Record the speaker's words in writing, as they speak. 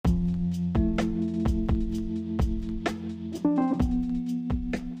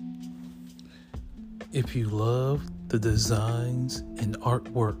If you love the designs and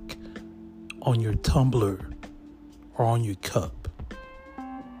artwork on your tumbler or on your cup,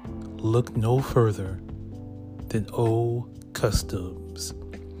 look no further than O Customs,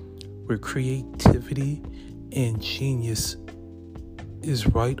 where creativity and genius is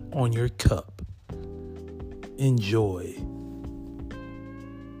right on your cup. Enjoy.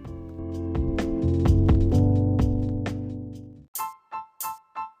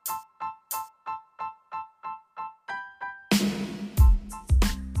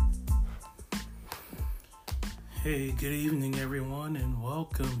 Hey, good evening, everyone, and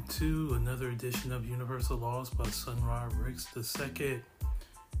welcome to another edition of Universal Laws by Sun Ra Ricks II.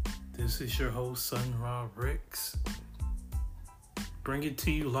 This is your host, Sun Ra Ricks. Bring it to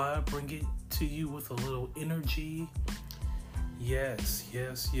you live, bring it to you with a little energy. Yes.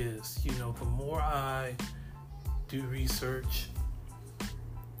 You know, the more I do research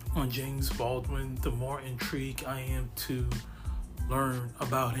on James Baldwin, the more intrigued I am to learn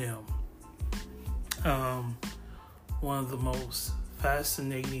about him. One of the most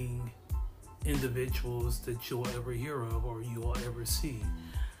fascinating individuals that you'll ever hear of or you'll ever see.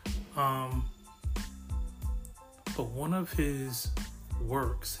 But one of his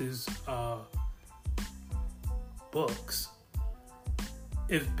works, his books,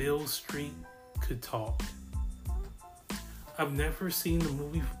 If Beale Street Could Talk. I've never seen the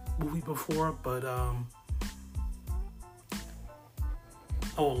movie before, but I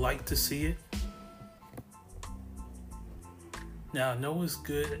would like to see it. Now, I know it's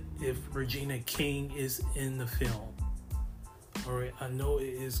good if Regina King is in the film. Alright, I know it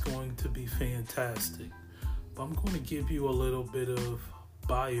is going to be fantastic. But I'm going to give you a little bit of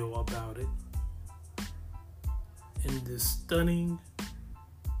bio about it. In this stunning,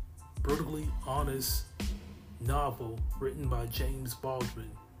 brutally honest novel written by James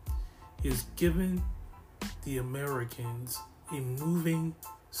Baldwin, he has given the Americans a moving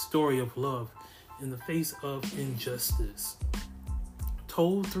story of love in the face of injustice,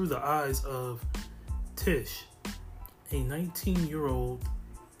 told through the eyes of Tish, a 19-year-old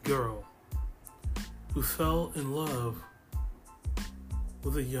girl who fell in love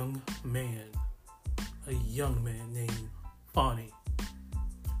with a young man named Fonnie.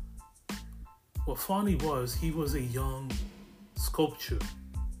 What Fonnie was, he was a young sculptor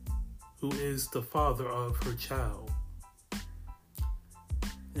who is the father of her child.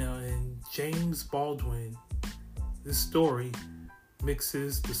 Now, in James Baldwin, this story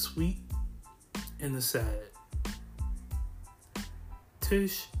mixes the sweet and the sad.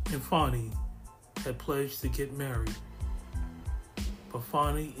 Tish and Fonnie had pledged to get married, but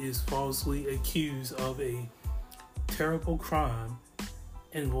Fonnie is falsely accused of a terrible crime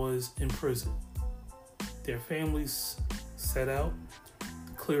and was imprisoned. Their families set out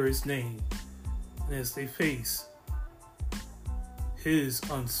to clear his name, and as they face his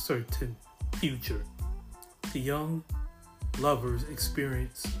uncertain future, the young lovers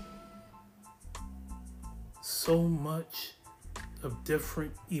experience so much of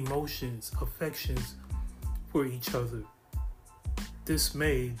different emotions, affections for each other.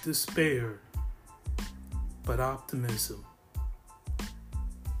 Dismay, despair, but optimism.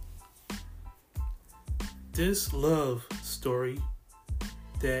 This love story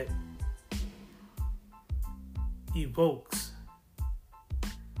that evokes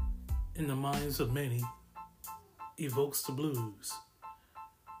in the minds of many evokes the blues,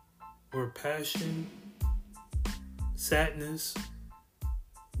 where passion, sadness,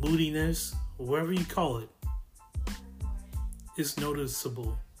 moodiness, whatever you call it, is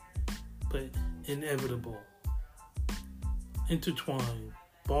noticeable but inevitable. Intertwined,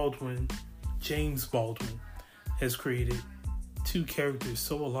 James Baldwin has created two characters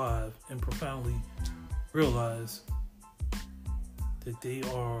so alive and profoundly realize that they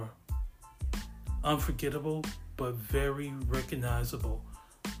are unforgettable but very recognizable.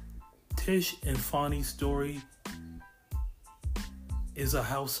 Tish and Fonnie's story is a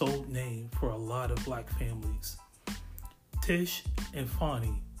household name for a lot of black families. Tish and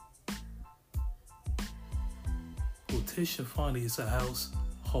Fonnie. Well, Tish and Fonnie is a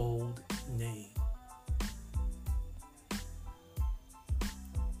household name.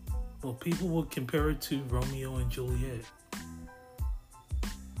 Well, people will compare it to Romeo and Juliet.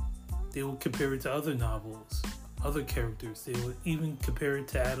 They will compare it to other novels, other characters. They will even compare it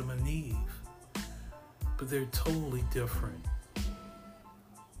to Adam and Eve. But they're totally different.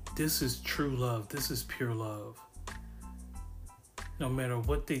 This is true love. This is pure love. No matter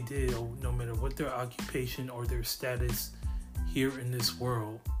what they did, or no matter what their occupation or their status here in this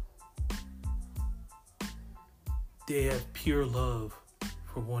world, they have pure love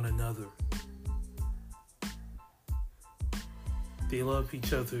for one another. They love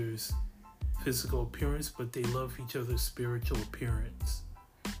each other's physical appearance, but they love each other's spiritual appearance.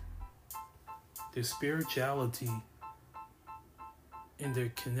 Their spirituality and their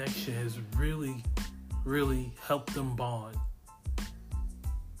connection has really, really helped them bond.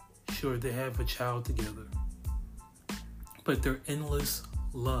 Sure, they have a child together, but their endless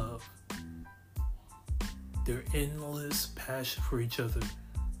love, their endless passion for each other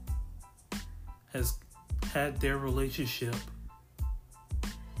has had their relationship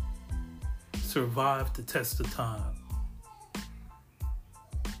survive the test of time.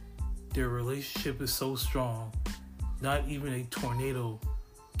 Their relationship is so strong, not even a tornado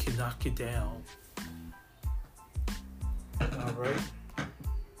can knock it down. All right.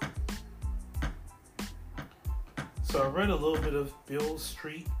 So I read a little bit of Beale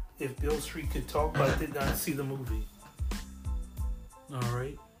Street, If Beale Street Could Talk, but I did not see the movie. All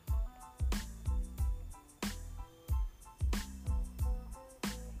right.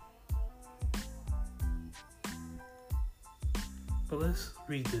 But let's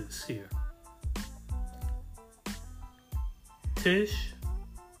read this here. Tish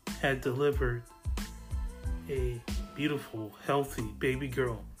had delivered a beautiful, healthy baby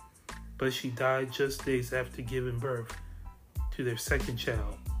girl, but she died just days after giving birth to their second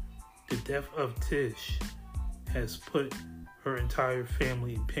child. The death of Tish has put her entire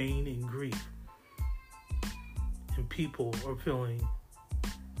family in pain and grief, and people are feeling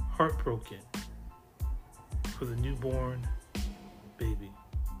heartbroken for the newborn baby.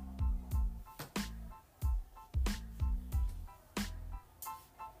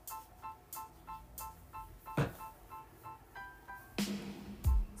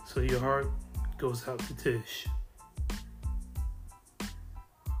 So your heart goes out to Tish.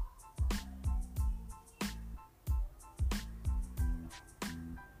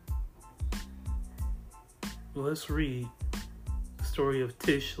 Well, let's read the story of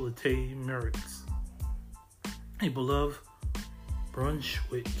Tish Latay Merrick's, a beloved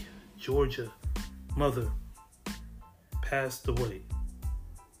Brunswick, Georgia mother, passed away.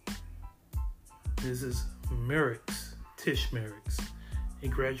 Mrs. Merrick's, Tish Merrick's, a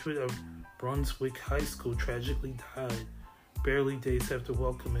graduate of Brunswick High School, tragically died barely days after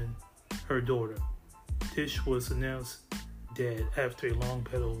welcoming her daughter. Tish was announced dead after a long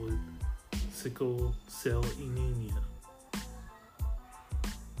battle with sickle cell anemia.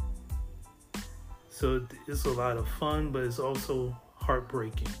 So it's a lot of fun, but it's also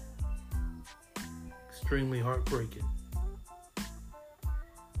heartbreaking. Extremely heartbreaking.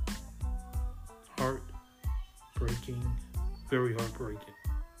 Heartbreaking. Very heartbreaking.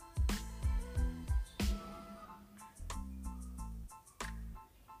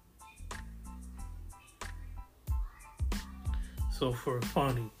 So for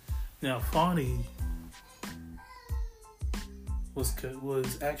Fonnie, now Fonnie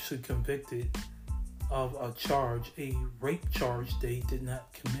was actually convicted of a rape charge they did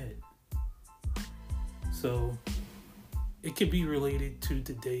not commit. So it could be related to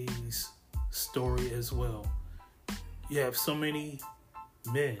today's story as well. You have so many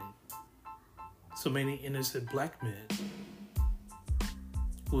men, so many innocent black men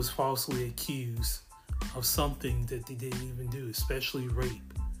who was falsely accused of something that they didn't even do, especially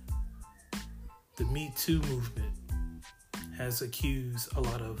rape. The Me Too movement has accused a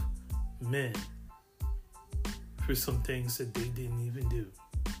lot of men for some things that they didn't even do.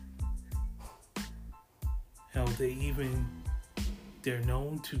 Hell, they're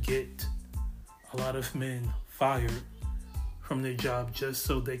known to get a lot of men fired from their job just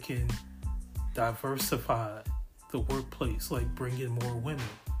so they can diversify the workplace, like bring in more women.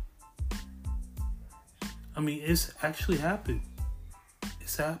 I mean, it's actually happened.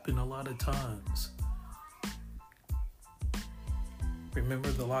 It's happened a lot of times. Remember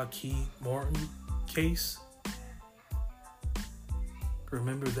the Lockheed Martin case?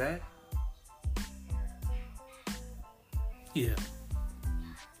 Remember that? Yeah.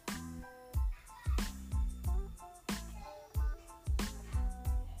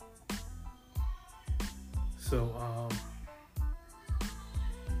 So,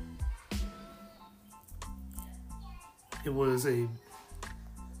 it was a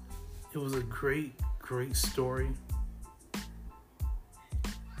great story.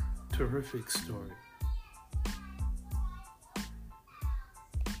 Terrific story.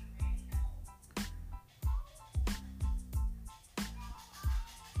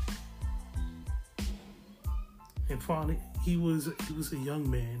 And finally, he was a young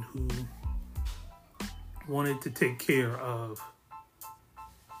man who wanted to take care of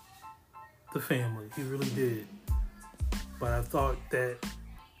the family. He really did. But I thought that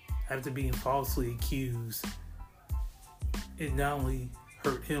after being falsely accused it not only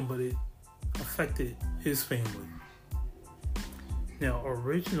hurt him, but it affected his family. Now,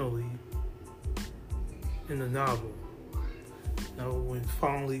 originally in the novel, when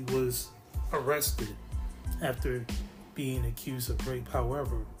Fondley was arrested after being accused of rape,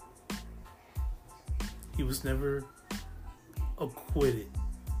 however, he was never acquitted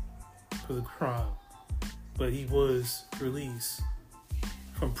for the crime, but he was released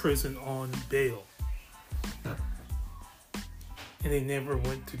from prison on bail, and they never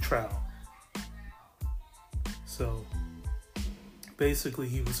went to trial. So basically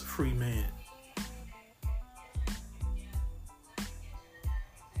he was a free man.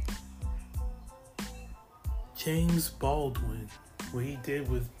 James Baldwin, what he did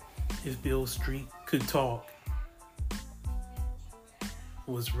with his Beale Street Could Talk,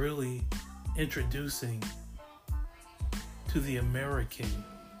 was really introducing to the American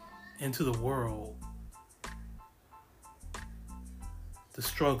and to the world the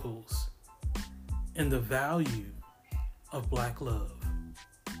struggles and the value of black love.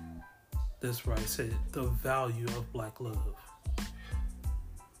 That's right, I said the value of black love.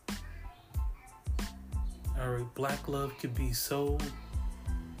 Alright, black love could be so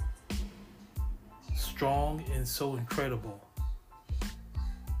strong and so incredible.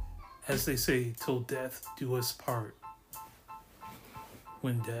 As they say, till death do us part.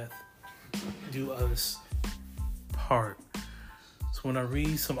 When death do us part. So when I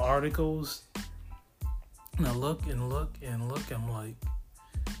read some articles and I look and look and look, I'm like,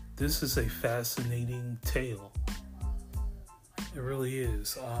 this is a fascinating tale. It really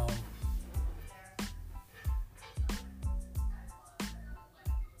is.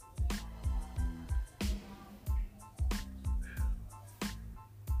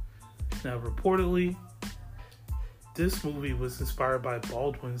 Now, reportedly, this movie was inspired by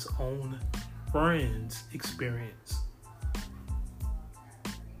Baldwin's own friend's experience.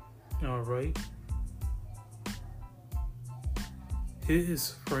 All right.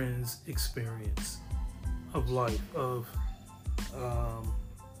 His friend's experience of life, of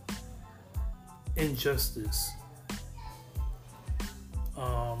injustice,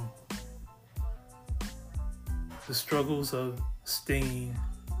 the struggles of staying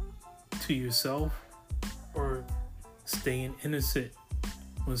to yourself or staying innocent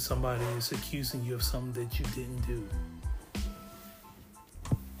when somebody is accusing you of something that you didn't do,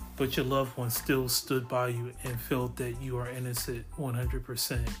 but your loved one still stood by you and felt that you are innocent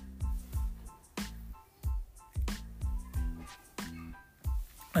 100%.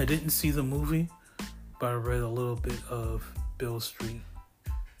 I didn't see the movie, but I read a little bit of Beale Street,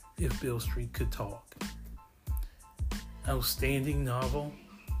 If Beale Street Could Talk. Outstanding novel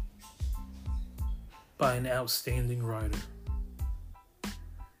by an outstanding writer.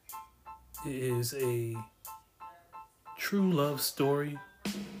 It is a true love story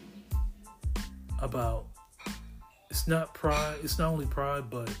about, it's not only pride,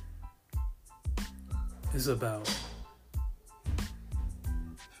 but it's about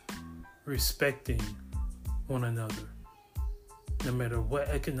respecting one another. No matter what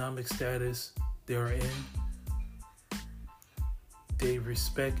economic status they are in, they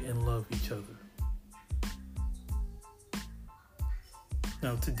respect and love each other.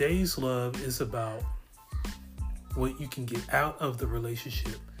 Now, today's love is about what you can get out of the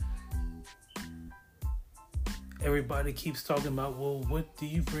relationship. Everybody keeps talking about, well, what do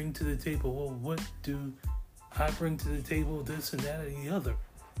you bring to the table? Well, what do I bring to the table? This and that and the other.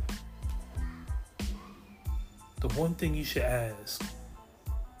 The one thing you should ask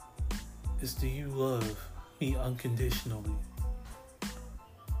is, do you love me unconditionally?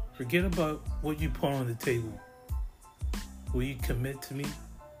 Forget about what you put on the table. Will you commit to me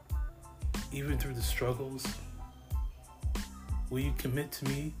even through the struggles? Will you commit to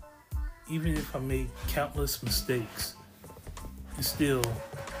me even if I make countless mistakes and still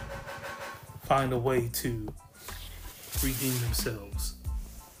find a way to redeem themselves?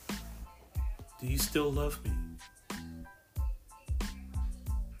 Do you still love me?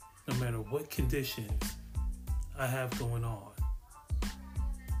 No matter what conditions I have going on.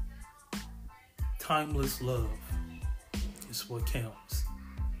 Timeless love is what counts.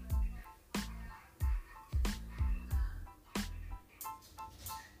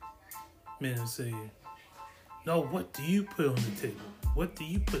 Men are saying, no, what do you put on the table? What do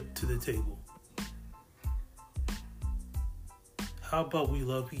you put to the table? How about we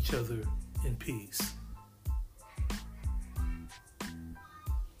love each other in peace?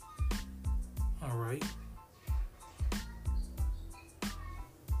 All right.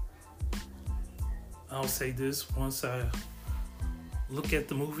 I'll say this, once I look at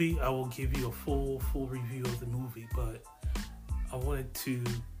the movie, I will give you a full review of the movie, but I wanted to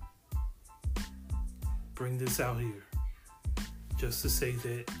bring this out here just to say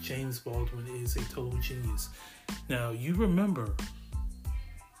that James Baldwin is a total genius. Now, you remember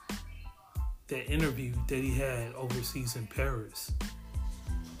that interview that he had overseas in Paris,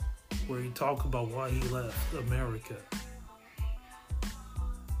 where he talked about why he left America.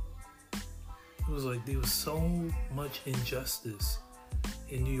 It was like there was so much injustice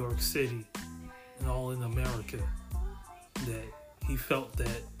in New York City and all in America that he felt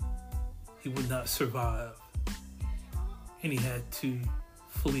that he would not survive, and he had to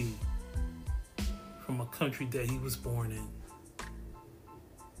flee from a country that he was born in.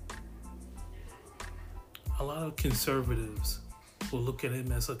 A lot of conservatives will look at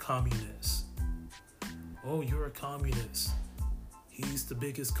him as a communist. Oh, you're a communist. He's the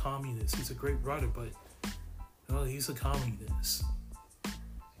biggest communist. He's a great writer, but no, he's a communist.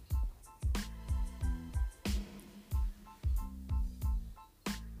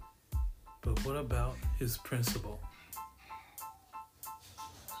 But what about his principle?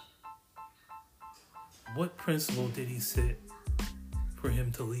 What principle did he set for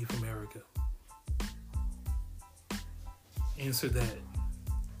him to leave America? Answer that.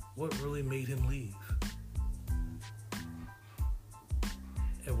 What really made him leave?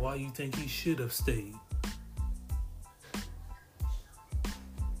 And why you think he should have stayed?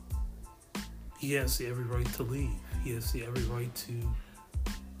 He has every right to leave. He has every right to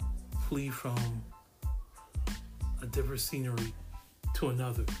flee from a different scenery to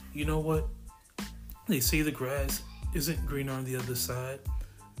another. You know what? They say the grass isn't greener on the other side,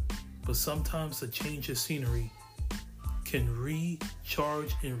 but sometimes a change of scenery can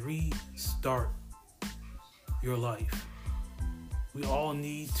recharge and restart your life. We all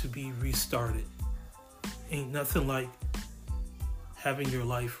need to be restarted. Ain't nothing like having your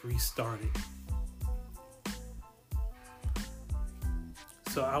life restarted.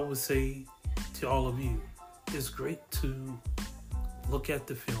 So I would say to all of you, it's great to look at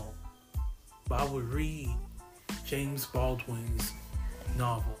the film, but I would read James Baldwin's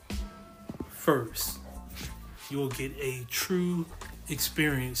novel first. You will get a true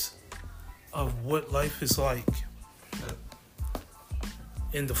experience of what life is like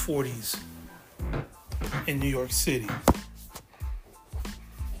in the 40s in New York City,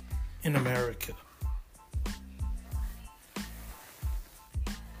 in America.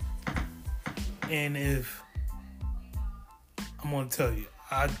 And if I'm going to tell you,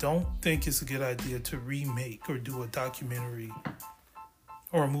 I don't think it's a good idea to remake or do a documentary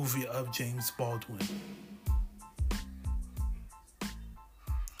or a movie of James Baldwin.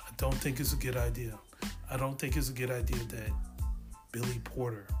 I don't think it's a good idea. I don't think it's a good idea that Billy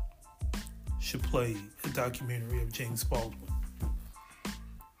Porter should play a documentary of James Baldwin.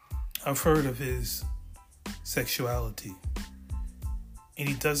 I've heard of his sexuality, and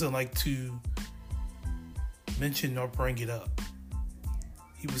he doesn't like to mention or bring it up.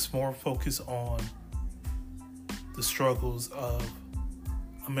 He was more focused on the struggles of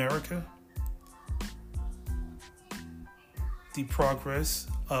America, the progress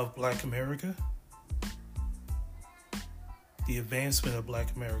of Black America, the advancement of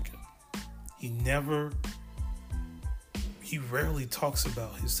Black America. He rarely talks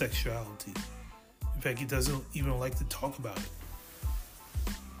about his sexuality. In fact, he doesn't even like to talk about it.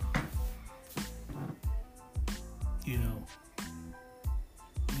 You know,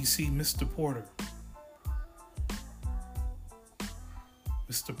 you see Mr. Porter.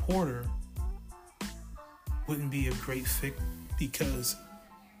 Mr. Porter wouldn't be a great fit because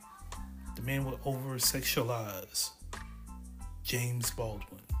the man would over-sexualize James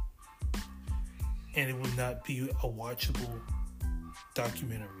Baldwin. And it would not be a watchable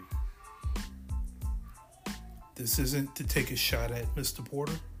documentary. This isn't to take a shot at Mr.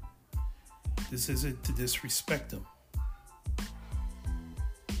 Porter. This isn't to disrespect him.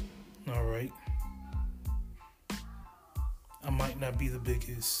 All right. I might not be the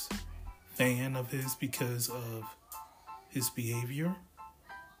biggest fan of his because of his behavior,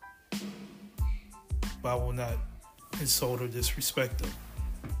 but I will not insult or disrespect him.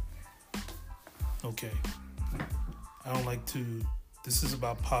 Okay. I don't like to. This is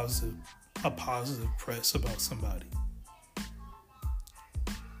about a positive press about somebody.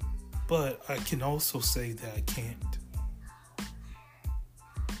 But I can also say that I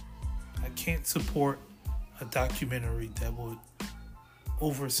can't support a documentary that would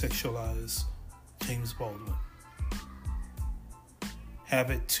over-sexualize James Baldwin. Have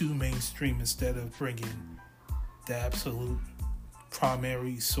it too mainstream instead of bringing the absolute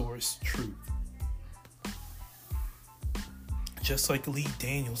primary source truth. Just like Lee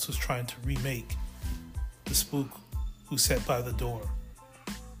Daniels was trying to remake the spook Who Sat by the Door,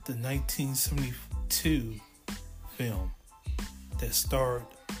 the 1972 film that starred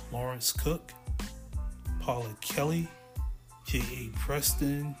Lawrence Cook, Paula Kelly, J.A.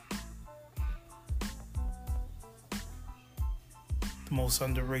 Preston, the most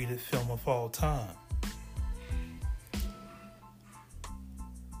underrated film of all time.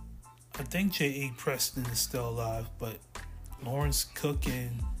 I think J.A. Preston is still alive, but Lawrence Cook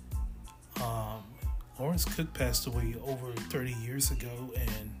passed away over 30 years ago,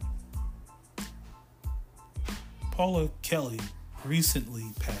 and Paula Kelly recently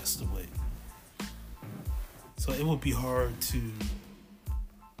passed away. So it would be hard to...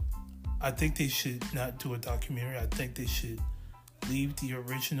 I think they should not do a documentary. I think they should leave the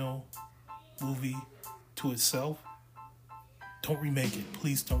original movie to itself. Don't remake it.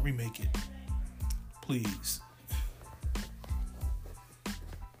 Please don't remake it. Please.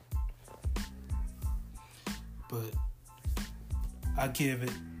 But I give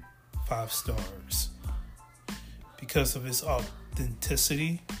it 5 stars because of its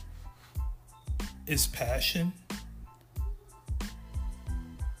authenticity, its passion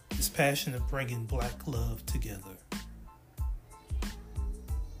of bringing Black love together,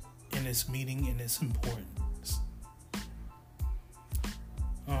 and its meaning and its importance.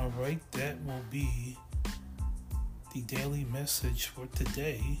 All right, that will be the daily message for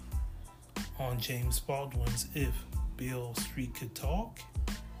today on James Baldwin's If Beale Street Could Talk.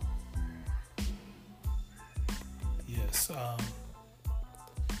 Yes,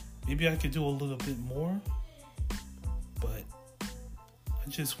 maybe I could do a little bit more, but I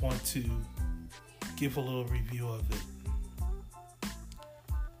just want to give a little review of it.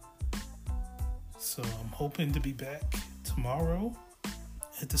 So I'm hoping to be back tomorrow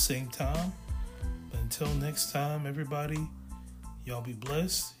at the same time. But until next time, everybody, y'all be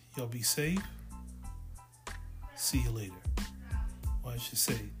blessed. Y'all be safe. See you later. Well, I should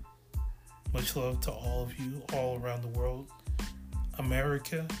say, much love to all of you all around the world.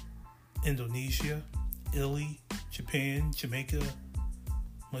 America, Indonesia, Italy, Japan, Jamaica.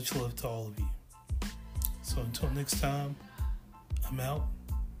 Much love to all of you. So until next time, I'm out.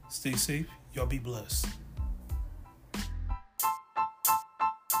 Stay safe. Y'all be blessed.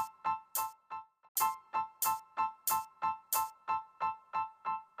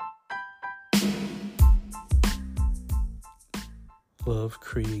 Love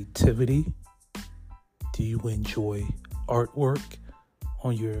creativity? Do you enjoy artwork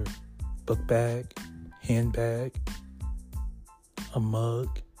on your book bag, handbag, a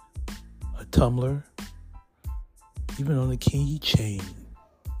mug, a tumbler, even on a keychain?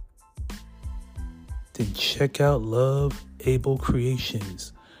 Then check out Love Able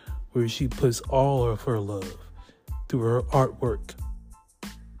Creations, where she puts all of her love through her artwork.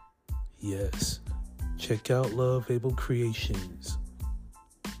 Yes, check out Love Able Creations,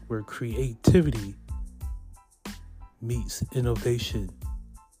 where creativity meets innovation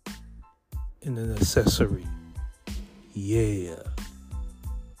in an accessory. Yeah.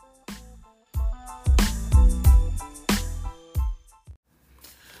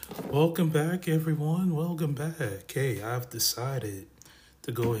 Welcome back, everyone. Welcome back. Hey, I've decided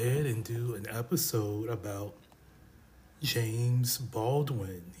to go ahead and do an episode about James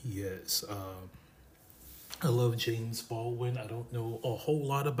Baldwin. Yes, I love James Baldwin. I don't know a whole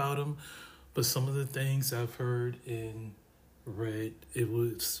lot about him, but some of the things I've heard and read, it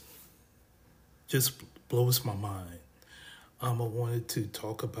was just blows my mind. I wanted to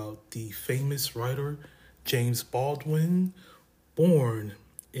talk about the famous writer James Baldwin, born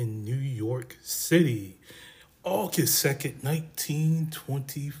in New York City, August 2nd,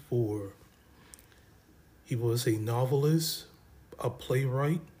 1924. He was a novelist, a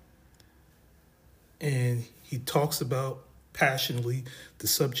playwright, and he talks about passionately the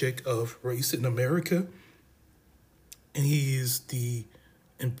subject of race in America, and he is the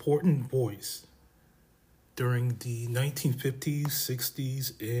important voice during the 1950s,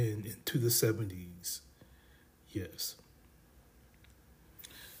 60s, and into the 70s. Yes.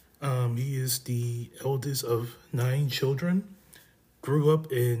 He is the eldest of 9 children, grew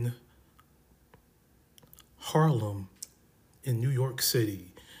up in Harlem in New York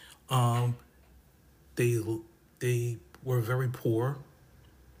City. They were very poor.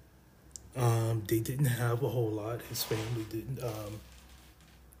 They didn't have a whole lot. His family didn't.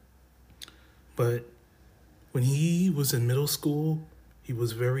 But when he was in middle school, he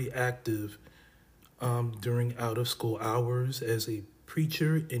was very active during out-of-school hours as a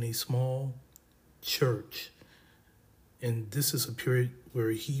preacher in a small church. And this is a period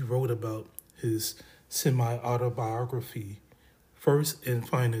where he wrote about his semi-autobiography, first and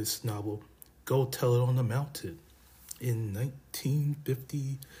finest novel, Go Tell It on the Mountain. in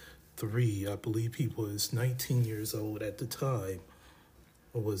 1953. I believe he was 19 years old at the time.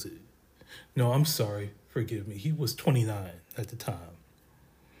 Or was it? No, I'm sorry. Forgive me. He was 29 at the time.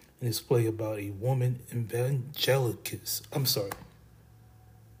 And it's play about a woman evangelicus. I'm sorry.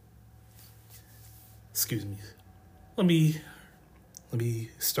 Excuse me. Let me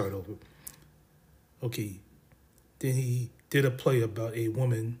start over. Okay. Then he did a play about a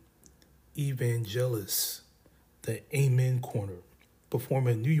woman evangelist, the Amen Corner,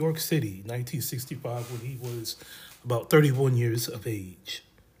 performing in New York City, 1965, when he was about 31 years of age.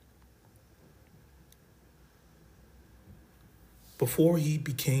 Before he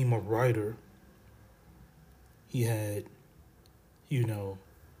became a writer, he had,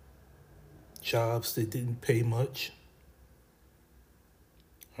 jobs that didn't pay much.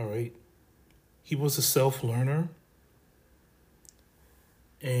 All right. He was a self-learner,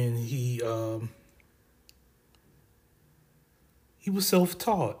 and he was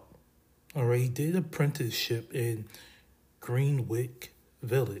self-taught. All right. He did apprenticeship in Greenwich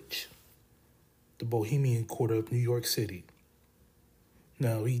Village, the Bohemian Quarter of New York City.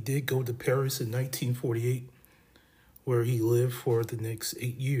 Now, he did go to Paris in 1948, where he lived for the next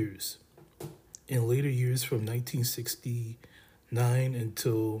 8 years. In later years, from 1969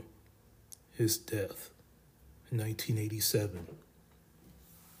 until his death in 1987.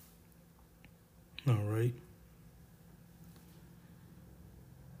 All right.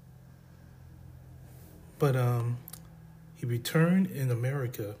 But he returned in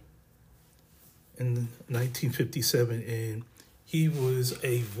America in 1957, and he was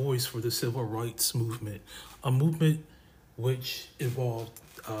a voice for the civil rights movement, a movement which involved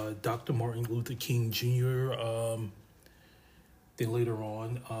Dr. Martin Luther King Jr., then later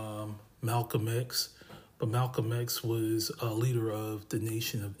on Malcolm X. But Malcolm X was a leader of the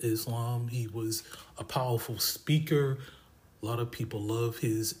Nation of Islam. He was a powerful speaker. A lot of people love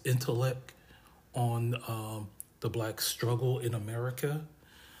his intellect on the black struggle in America.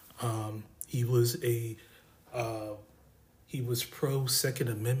 He was pro Second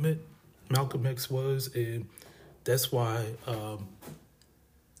Amendment. Malcolm X was, and that's why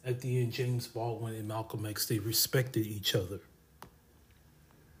at the end, James Baldwin and Malcolm X, they respected each other.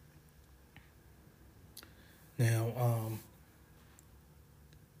 Now,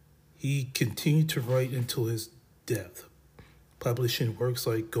 he continued to write until his death, publishing works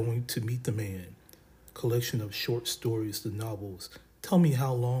like Going to Meet the Man, collection of short stories, the novels, Tell Me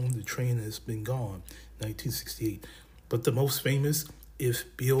How Long the Train Has Been Gone, 1968. But the most famous, If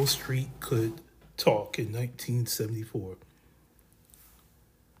Beale Street Could Talk, in 1974.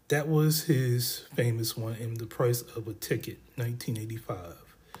 That was his famous one, and The Price of a Ticket, 1985.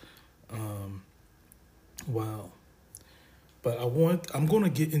 Wow. But I'm going to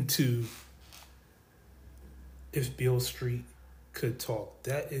get into If Beale Street Could Talk.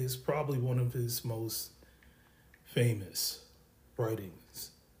 That is probably one of his most famous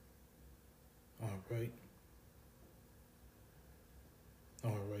writings. All right.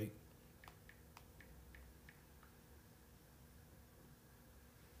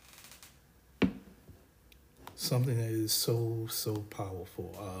 Something that is so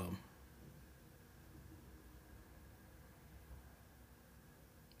powerful.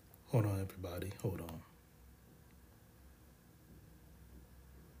 Hold on, everybody. Hold on.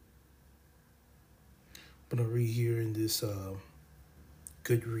 I'm going to read here in this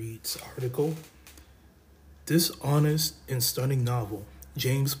Goodreads article. This honest and stunning novel,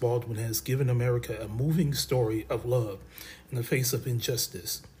 James Baldwin, has given America a moving story of love in the face of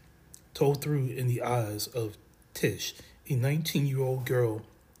injustice, told through in the eyes of Tish, a 19-year-old girl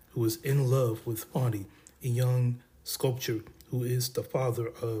who is in love with Fonnie, a young sculptor who is the father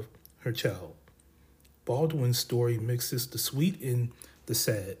of her child. Baldwin's story mixes the sweet and the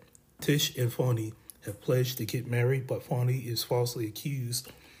sad. Tish and Fonnie have pledged to get married, but Fonnie is falsely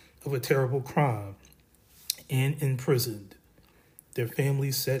accused of a terrible crime and imprisoned. Their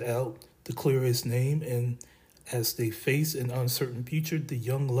families set out to clear his name, and as they face an uncertain future, the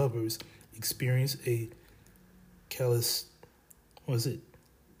young lovers experience a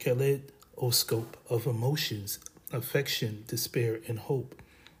kaleidoscope of emotions, affection, despair, and hope,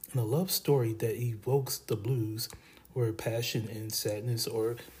 and a love story that evokes the blues, where passion and sadness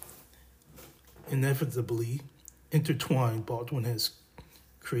are inevitably intertwined. Baldwin has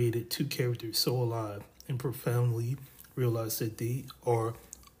created two characters so alive and profoundly realized that they are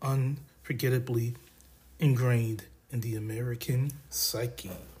unforgettably ingrained in the American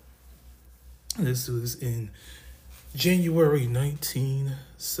psyche. This was in January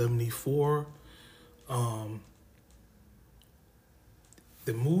 1974.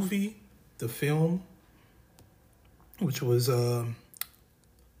 The film which was, I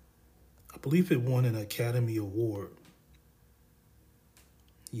believe it won an Academy Award.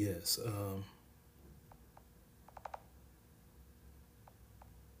 Yes.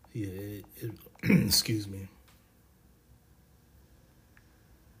 Excuse me.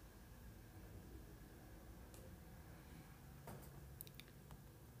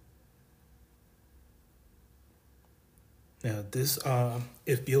 Now, this,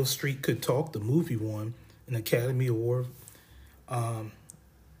 If Beale Street Could Talk, the movie won an Academy Award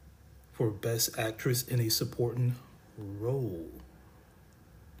for Best Actress in a Supporting Role.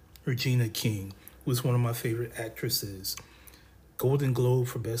 Regina King was one of my favorite actresses. Golden Globe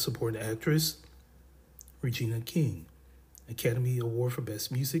for Best Supporting Actress, Regina King. Academy Award for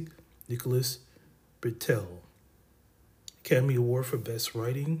Best Music, Nicholas Britell. Academy Award for Best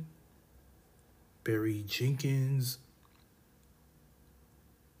Writing, Barry Jenkins.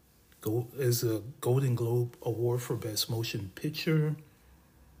 As a Golden Globe Award for Best Motion Picture.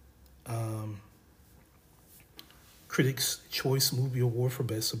 Critics' Choice Movie Award for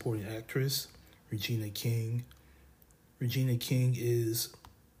Best Supporting Actress, Regina King. Regina King is,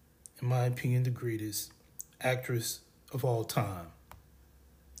 in my opinion, the greatest actress of all time.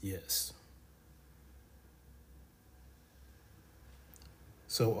 Yes.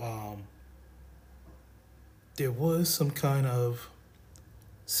 So, there was some kind of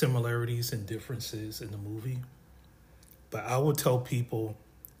similarities and differences in the movie. But I would tell people,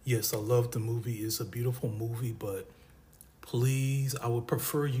 yes, I love the movie. It's a beautiful movie, but please, I would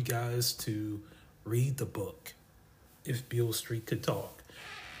prefer you guys to read the book, If Beale Street Could Talk.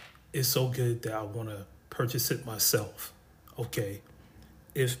 It's so good that I want to purchase it myself. Okay.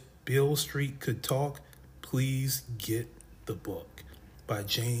 If Beale Street Could Talk, please get the book by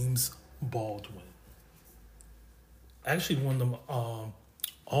James Baldwin. Actually, one of them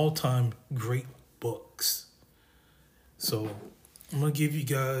all-time great books. So I'm going to give you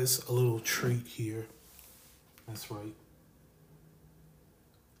guys a little treat here. That's right.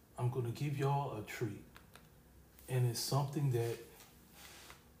 I'm going to give y'all a treat. And it's something that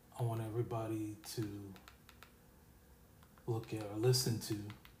I want everybody to look at or listen to.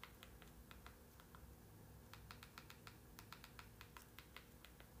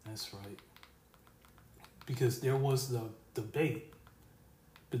 That's right. Because there was the debate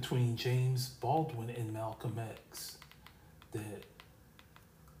between James Baldwin and Malcolm X that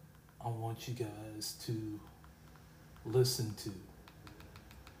I want you guys to listen to.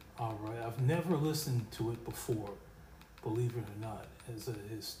 All right, I've never listened to it before, believe it or not, as a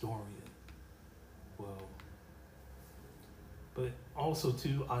historian. Well, but also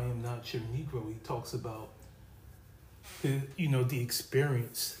too, I Am Not Your Negro. He talks about the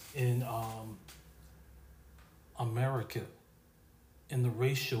experience in America, in the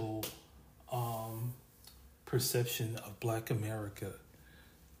racial perception of Black America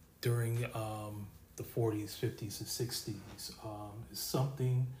during the 40s, 50s, and 60s. It's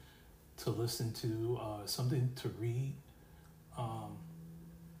something to listen to, something to read.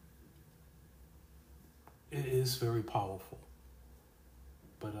 It is very powerful.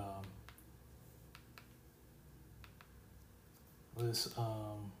 But we're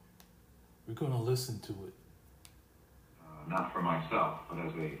going to listen to it. Not for myself, but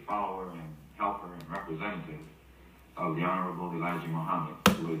as a follower and helper and representative of the Honorable Elijah Muhammad,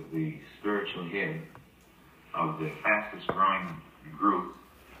 who is the spiritual head of the fastest growing group,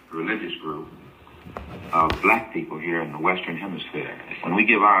 religious group, of Black people here in the Western Hemisphere. When we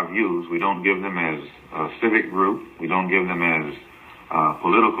give our views, we don't give them as a civic group, we don't give them as a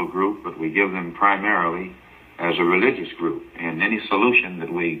political group, but we give them primarily as a religious group. And any solution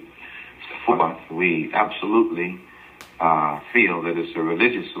that we support, we absolutely feel that it's a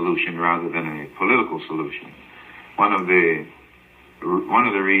religious solution rather than a political solution. One of the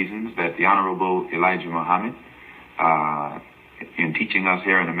reasons that the Honorable Elijah Muhammad, in teaching us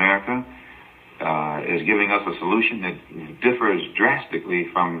here in America, is giving us a solution that differs drastically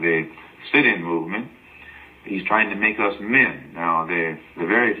from the sit-in movement. He's trying to make us men. Now, the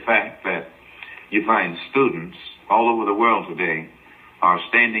very fact that you find students all over the world today are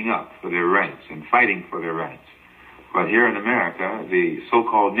standing up for their rights and fighting for their rights. But here in America, the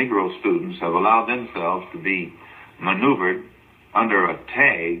so-called Negro students have allowed themselves to be maneuvered under a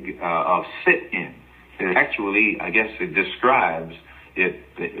tag of sit-in. It actually, I guess it describes it,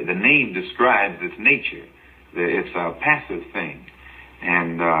 the name describes its nature. It's a passive thing.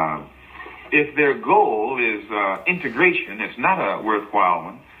 And if their goal is integration, it's not a worthwhile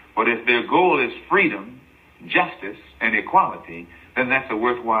one. But if their goal is freedom, justice, and equality, then that's a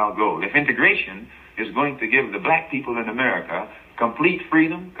worthwhile goal. If integration is going to give the Black people in America complete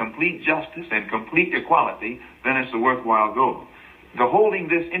freedom, complete justice, and complete equality, then it's a worthwhile goal. The holding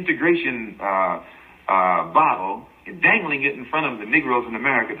this integration bottle, dangling it in front of the Negroes in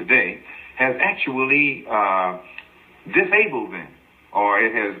America today, has actually disabled them, or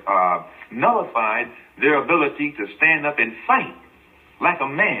it has nullified their ability to stand up and fight like a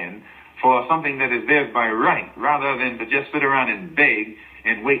man for something that is theirs by right, rather than to just sit around and beg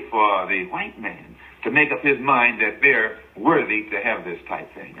and wait for the white man to make up his mind that they're worthy to have this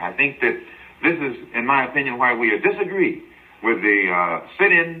type thing. I think that this is, in my opinion, why we disagree with the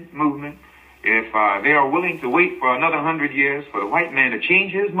sit-in movement. If they are willing to wait for another 100 years for the white man to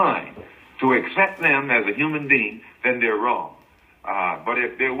change his mind to accept them as a human being, then they're wrong. But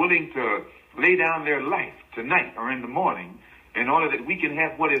if they're willing to lay down their life tonight or in the morning in order that we can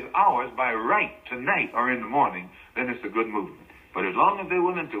have what is ours by right tonight or in the morning, then it's a good movement. But as long as they're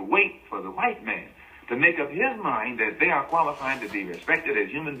willing to wait for the white man to make up his mind that they are qualified to be respected as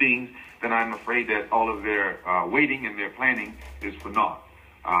human beings, then I'm afraid that all of their waiting and their planning is for naught.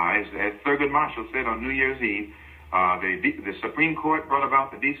 As Thurgood Marshall said on New Year's Eve, the Supreme Court brought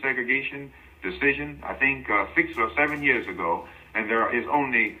about the desegregation decision, I think 6 or 7 years ago, and there is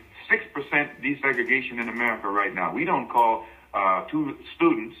only 6% desegregation in America right now. We don't call two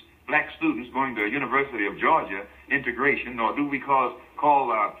students, black students going to the University of Georgia integration, nor do we call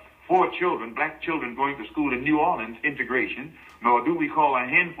 4 children, black children going to school in New Orleans integration, nor do we call a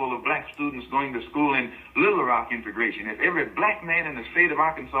handful of black students going to school in Little Rock integration. If every black man in the state of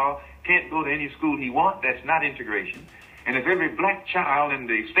Arkansas can't go to any school he wants, that's not integration. And if every black child in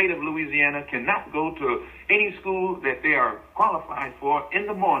the state of Louisiana cannot go to any school that they are qualified for in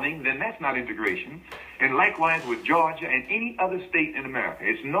the morning, then that's not integration. And likewise with Georgia and any other state in America.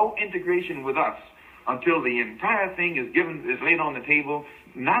 It's no integration with us until the entire thing is laid on the table,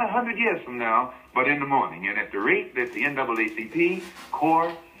 not 100 years from now, but in the morning. And at the rate that the NAACP,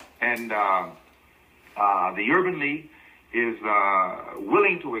 CORE, and the Urban League is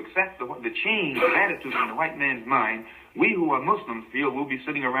willing to accept the change of attitude in the white man's mind, we who are Muslims feel we'll be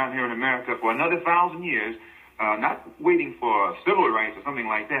sitting around here in America for another 1,000 years, not waiting for civil rights or something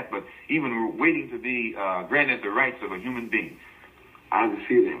like that, but even waiting to be granted the rights of a human being. I have a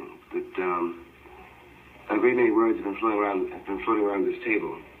feeling that a great many words have been floating around this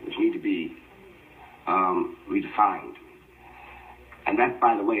table, which need to be redefined. And that,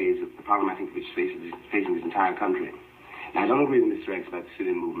 by the way, is the problem I think which is facing this entire country. Now, I don't agree with Mr. X about the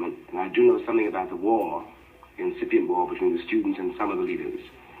sit-in movement, and I do know something about the war, the incipient war between the students and some of the leaders.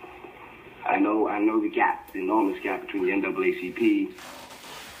 I know the gap, the enormous gap between the NAACP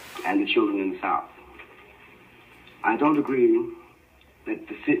and the children in the South. I don't agree that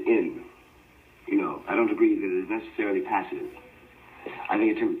the sit-in, I don't agree that it is necessarily passive. I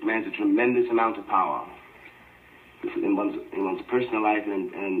think it demands a tremendous amount of power in one's personal life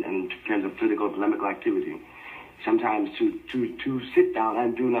and in terms of political and polemical activity. Sometimes to sit down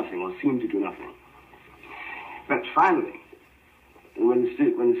and do nothing or seem to do nothing. But finally, when the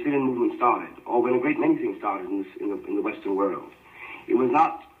sit-in movement started, or when a great many things started in the Western world, it was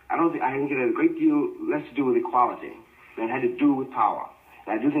not. I think it had a great deal less to do with equality than it had to do with power.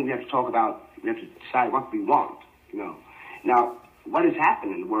 And I do think we have to decide what we want. Now, what has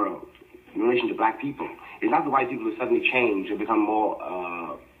happened in the world in relation to black people is not the white people who suddenly change or become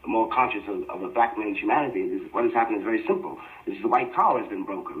more conscious of a black man's humanity. What has happened is very simple. This is the white power has been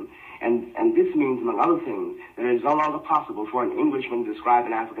broken. And this means, among other things, that it is no longer possible for an Englishman to describe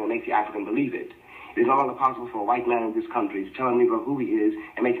an African and make the African believe it. It is no longer possible for a white man in this country to tell a Negro who he is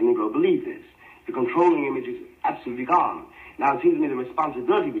and make the Negro believe this. The controlling image is absolutely gone. Now, it seems to me the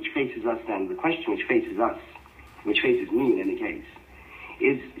responsibility which faces us then, the question which faces us, which faces me in any case,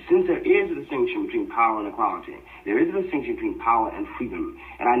 is since there is a distinction between power and equality, there is a distinction between power and freedom.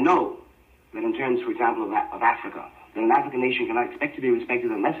 And I know that in terms, for example, of Africa, that an African nation cannot expect to be respected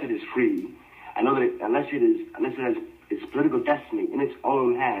unless it is free. I know that unless it has its political destiny in its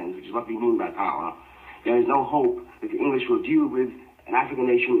own hands, which is what we mean by power, there is no hope that the English will deal with an African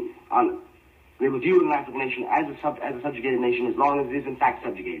nation they will deal with an African nation as a subjugated nation as long as it is in fact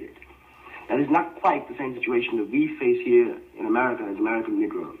subjugated. That is not quite the same situation that we face here in America as American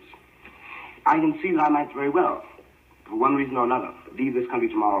Negroes. I can see that I might very well, for one reason or another, leave this country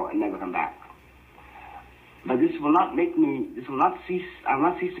tomorrow and never come back. But I will not cease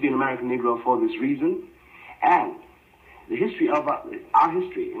to be an American Negro for this reason. And the history of our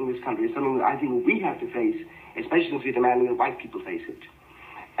history in this country is something that I think we have to face, especially since we're demanding that white people face it.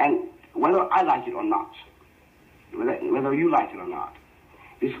 And whether I like it or not, whether you like it or not,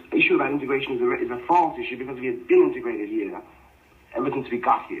 this issue about integration is a false issue because we have been integrated here ever since we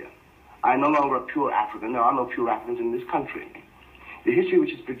got here. I'm no longer a pure African. There are no pure Africans in this country. The history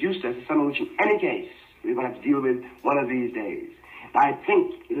which has produced us is something which, in any case, we're going to have to deal with one of these days. Now, I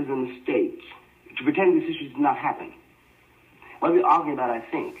think it is a mistake to pretend this issue did not happen. What we're arguing about, I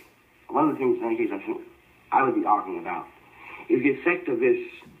think, one of the things, in any case, I think I would be arguing about, is the effect of this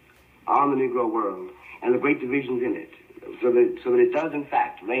on the Negro world and the great divisions in it, so that it does, in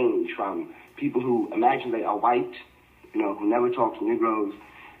fact, range from people who imagine they are white, who never talk to Negroes,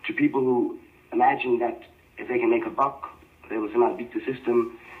 to people who imagine that if they can make a buck, they will somehow beat the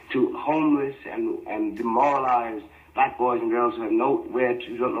system, to homeless and demoralized black boys and girls who don't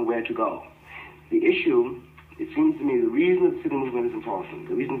know where to go. The issue, it seems to me, the reason that the civil movement is important,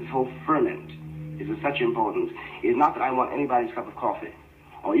 the reason this whole ferment is of such importance, is not that I want anybody's cup of coffee,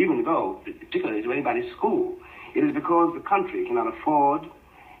 or even to go, particularly to anybody's school. It is because the country cannot afford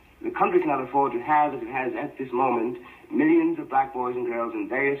to have, as it has at this moment, millions of black boys and girls in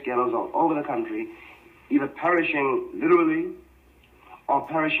various ghettos all over the country, either perishing literally or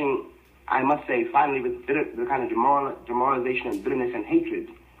perishing, I must say, finally, with the kind of demoralization and bitterness and hatred,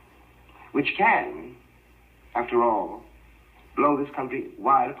 which can, after all, blow this country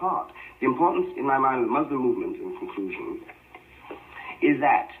wide apart. The importance, in my mind, of the Muslim movement, in conclusion, is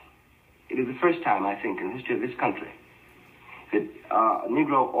that it is the first time, I think, in the history of this country that a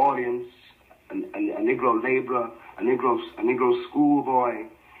Negro audience, a Negro laborer, a Negro schoolboy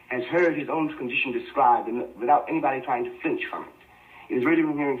has heard his own condition described without anybody trying to flinch from it. It is very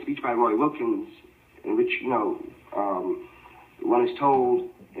different from hearing a speech by Roy Wilkins, in which, one is told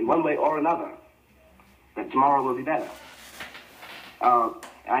in one way or another that tomorrow will be better. And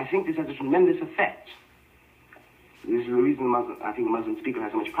I think this has a tremendous effect. This is the reason I think the Muslim speaker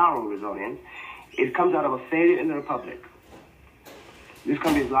has so much power over his audience. It comes out of a failure in the Republic. This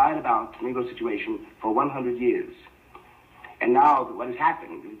country has lied about the Negro situation for 100 years. And now what has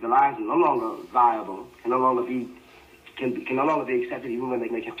happened is the lies are no longer viable, can no longer be accepted even when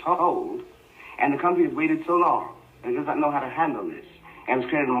they get told. And the country has waited so long and it does not know how to handle this. And it's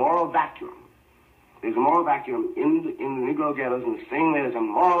created a moral vacuum. There's a moral vacuum in the Negro ghettos in the same way there's a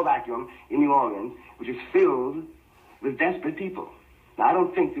moral vacuum in New Orleans, which is filled with desperate people. Now, I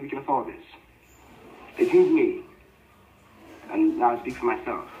don't think that we can afford this. It seems to me, and now I speak for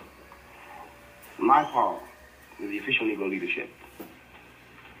myself, my quarrel with the official Negro leadership,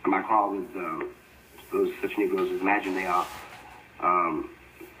 and my quarrel with those such Negroes who imagine they are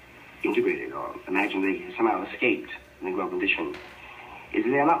integrated or imagine they somehow escaped the Negro condition, is that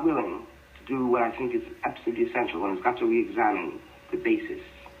they are not willing to do what I think is absolutely essential. One has got to re-examine the basis,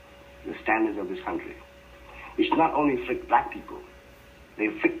 the standards of this country, which not only afflict black people, they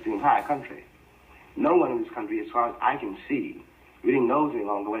afflict the entire country. No one in this country, as far as I can see, really knows any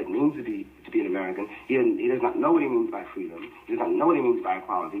longer what it means to be an American. He does not know what he means by freedom. He does not know what he means by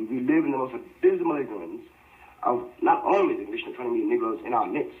equality. We live in the most abysmal ignorance of not only the condition of 20 million Negroes in our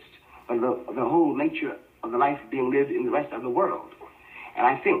midst, but the whole nature of the life being lived in the rest of the world. And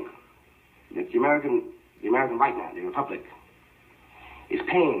I think that the American white man, the Republic, is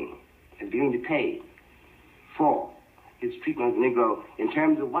beginning to pay for his treatment of the Negro in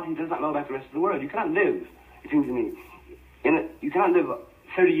terms of what he does not know about the rest of the world. You cannot live, it seems to me, you cannot live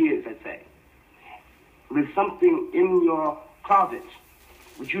 30 years, let's say, with something in your closet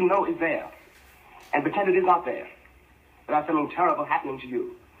which you know is there, and pretend it is not there, without something terrible happening to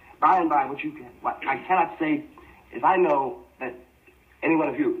you. By and by, what I cannot say, if I know that any one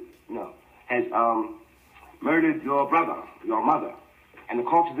of you, has murdered your brother, your mother, and the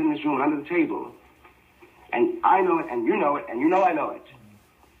corpse is in this room under the table, and I know it, and you know it, and you know I know it,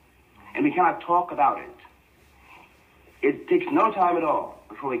 and we cannot talk about it. It takes no time at all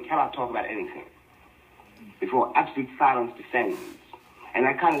before we cannot talk about anything, before absolute silence descends. And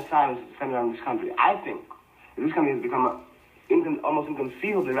that kind of silence is descending on this country. I think that this country has become almost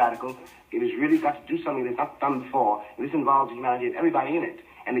inconceivably radical. It has really got to do something that's not done before, and this involves the humanity of everybody in it.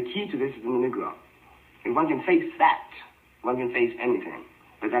 And the key to this is in the Negro. If one can face that, one can face anything,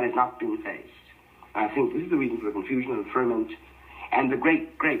 but that has not been faced. And I think this is the reason for the confusion and the ferment and the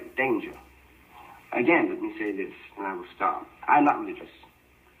great, great danger. Again, let me say this, and I will stop. I'm not religious.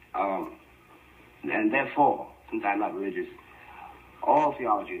 And therefore, since I'm not religious, all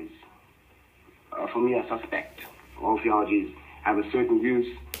theologies, for me, are suspect. All theologies have a certain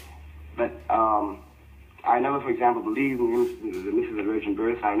use, but I never, for example, believed in the myth of the virgin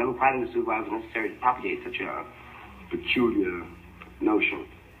birth. I never quite understood why it was necessary to propagate such a peculiar notion.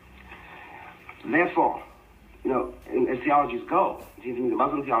 Therefore, as theologies go, it seems to me the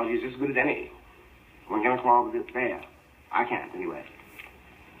Muslim theology is just as good as any. One cannot quarrel with it there. I can't, anyway.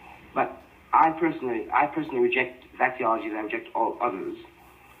 But I personally reject that theology as I reject all others.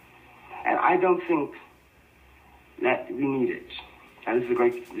 And I don't think that we need it. Now, this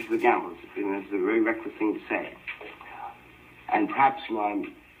is a gamble. This is a very reckless thing to say. And perhaps,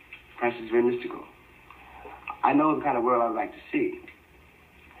 perhaps it's very mystical. I know the kind of world I would like to see.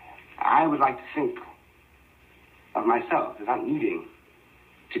 I would like to think of myself as not needing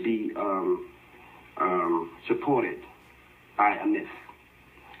to be supported by a myth.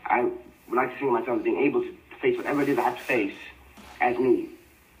 I would like to think of myself as being able to face whatever it is I have to face as me,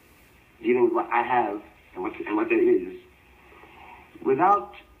 dealing with what I have and what there is,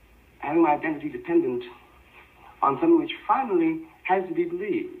 without having my identity dependent on something which finally has to be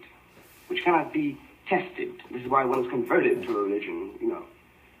believed, which cannot be tested. This is why one is converted to a religion,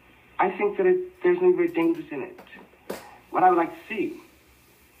 I think that there's something very dangerous in it. What I would like to see,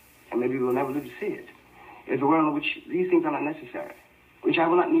 and maybe we'll never live to see it, is a world in which these things are not necessary, which I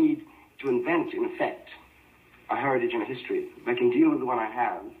will not need to invent, in effect, a heritage and a history that can deal with the one I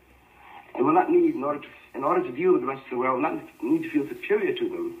have, and will not need, in order to deal with the rest of the world, not need to feel superior to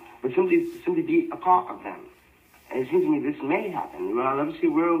them, but simply be a part of them. And it seems to me this may happen. Well, I'll never see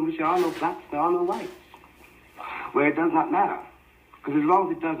a world in which there are no blacks, there are no whites, where it does not matter. Because as long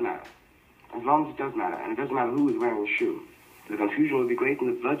as it does matter, and it doesn't matter who is wearing a shoe, the confusion will be great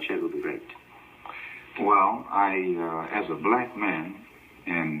and the bloodshed will be great. Well, I, as a black man,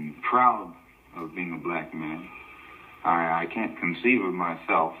 and proud of being a black man, I can't conceive of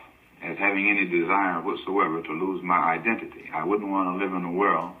myself as having any desire whatsoever to lose my identity. I wouldn't want to live in a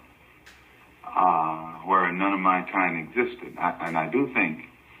world where none of my kind existed. And I do think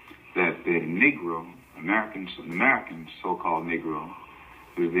that the Negro, American so-called Negro,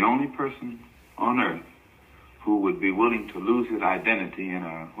 is the only person on earth who would be willing to lose his identity in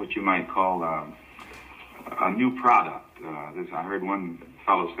what you might call a new product. I heard one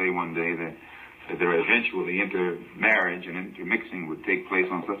fellow say one day that there eventually intermarriage and intermixing would take place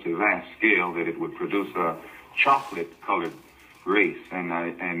on such a vast scale that it would produce a chocolate-colored race.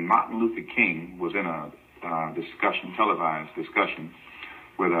 And Martin Luther King was in a televised discussion,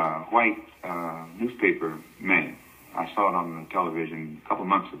 with a white newspaper man. I saw it on the television a couple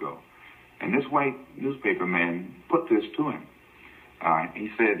months ago. And this white newspaper man put this to him.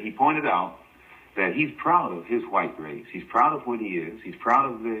 He pointed out that he's proud of his white race. He's proud of what he is. He's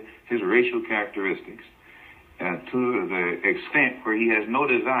proud of his racial characteristics to the extent where he has no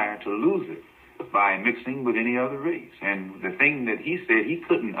desire to lose it by mixing with any other race. And the thing that he said he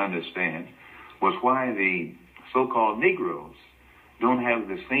couldn't understand was why the so-called Negroes don't have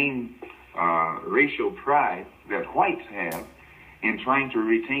the same racial pride that whites have in trying to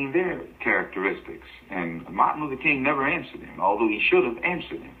retain their characteristics. And Martin Luther King never answered him, although he should have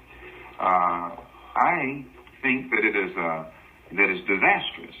answered him. I think that it is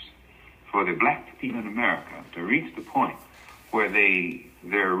disastrous for the black people in America to reach the point where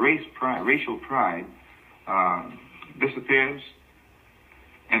their racial pride disappears,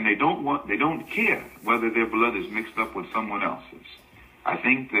 and they don't care whether their blood is mixed up with someone else's. I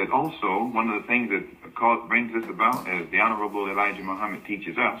think that also one of the things that brings this about, as the Honorable Elijah Muhammad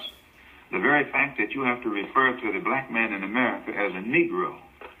teaches us, the very fact that you have to refer to the black man in America as a Negro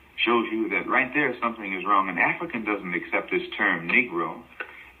shows you that right there something is wrong. An African doesn't accept this term Negro,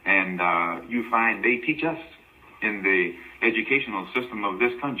 and you find they teach us in the educational system of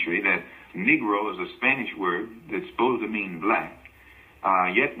this country that Negro is a Spanish word that's supposed to mean black.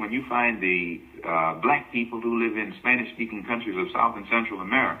 Yet when you find the black people who live in Spanish-speaking countries of South and Central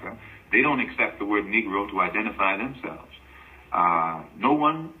America, they don't accept the word Negro to identify themselves. No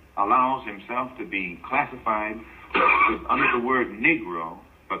one allows himself to be classified under the word Negro,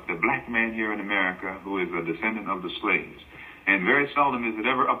 but the black man here in America who is a descendant of the slaves. And very seldom is it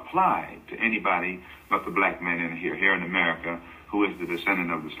ever applied to anybody but the black man here in America who is the descendant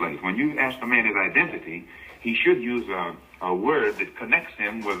of the slaves. When you ask a man his identity, he should use a word that connects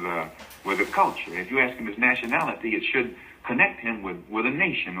him with a culture. If you ask him his nationality, it should connect him with a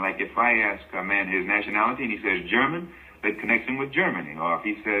nation. Like if I ask a man his nationality and he says German, that connects him with Germany. Or if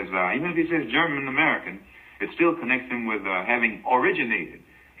he says, even if he says German American, it still connects him with having originated.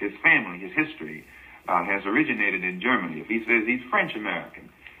 His family, his history has originated in Germany. If he says he's French American,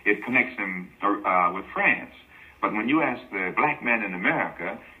 it connects him with France. But when you ask the black man in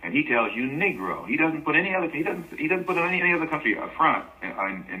America and he tells you Negro, he doesn't put any other country up front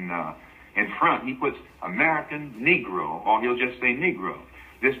in front. He puts American Negro, or he'll just say Negro.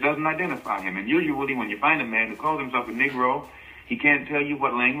 This doesn't identify him. And usually when you find a man who calls himself a Negro, he can't tell you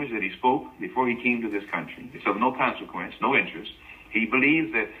what language that he spoke before he came to this country. It's of no consequence, no interest. He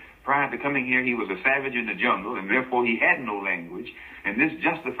believes that prior to coming here, he was a savage in the jungle, and therefore he had no language. And this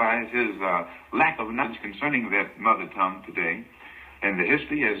justifies his lack of knowledge concerning that mother tongue today. And the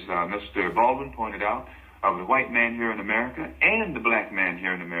history, as Mr. Baldwin pointed out, of the white man here in America and the black man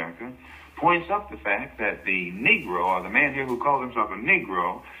here in America points up the fact that the Negro, or the man here who calls himself a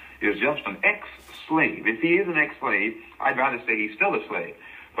Negro, is just an ex-slave. If he is an ex-slave, I'd rather say he's still a slave.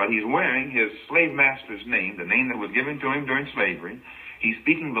 But he's wearing his slave master's name, the name that was given to him during slavery. He's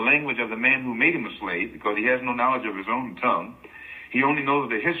speaking the language of the man who made him a slave because he has no knowledge of his own tongue. He only knows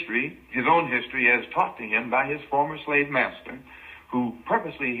the history, his own history, as taught to him by his former slave master, who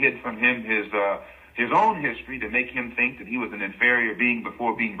purposely hid from him his own history to make him think that he was an inferior being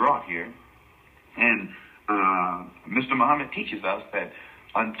before being brought here. And Mr. Muhammad teaches us that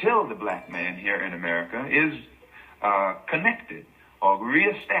until the black man here in America is connected or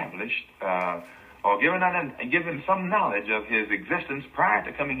reestablished or given some knowledge of his existence prior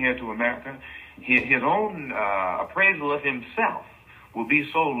to coming here to America, his own appraisal of himself will be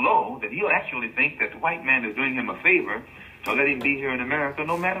so low that he'll actually think that the white man is doing him a favor to let him be here in America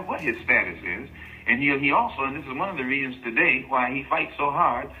no matter what his status is. And he also, and this is one of the reasons today why he fights so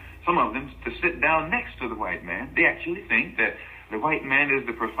hard, some of them, to sit down next to the white man. They actually think that the white man is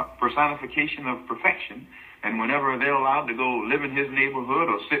the personification of perfection, and whenever they're allowed to go live in his neighborhood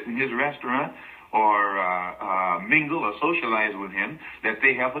or sit in his restaurant or mingle or socialize with him, that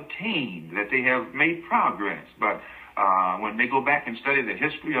they have attained, that they have made progress. But when they go back and study the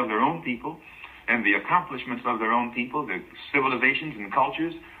history of their own people and the accomplishments of their own people, the civilizations and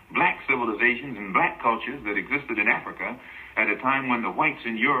cultures, black civilizations and black cultures that existed in Africa at a time when the whites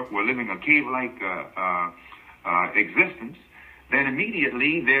in Europe were living a cave-like existence, then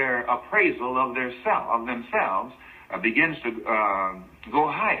immediately their appraisal of themselves begins to go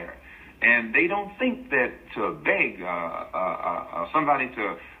higher. And they don't think that to beg somebody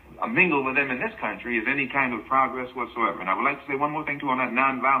to mingle with them in this country is any kind of progress whatsoever. And I would like to say one more thing, too, on that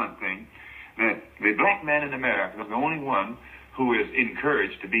nonviolent thing, that the black man in America is the only one who is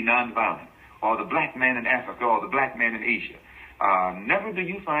encouraged to be nonviolent, or the black man in Africa, or the black man in Asia. Never do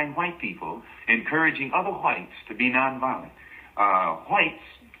you find white people encouraging other whites to be nonviolent. Whites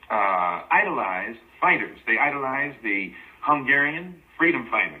idolize fighters. They idolize the Hungarian freedom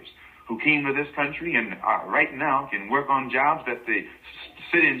fighters who came to this country and right now can work on jobs that the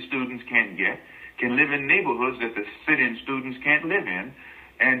sit-in students can't get, can live in neighborhoods that the sit-in students can't live in,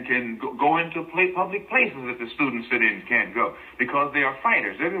 and can go into public places that the student sit-ins can't go, because they are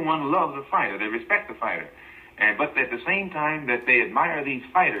fighters. Everyone loves a fighter. They respect the fighter. But at the same time that they admire these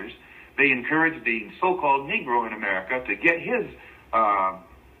fighters, they encourage the so-called Negro in America to get his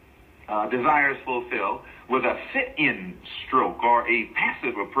desires fulfilled with a sit-in stroke, or a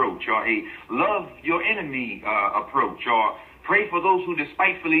passive approach, or a love your enemy approach, or pray for those who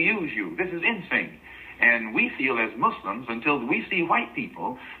despitefully use you. This is insane. And we feel as Muslims, until we see white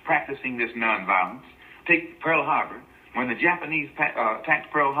people practicing this nonviolence, take Pearl Harbor. When the Japanese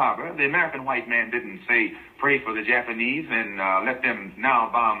attacked Pearl Harbor, the American white man didn't say, pray for the Japanese and let them now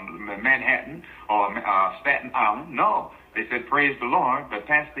bomb Manhattan or Staten Island. No, they said, praise the Lord, but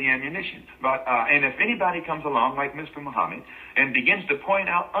pass the ammunition. But and if anybody comes along like Mr. Muhammad and begins to point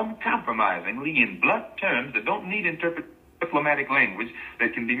out uncompromisingly in blunt terms that don't need diplomatic language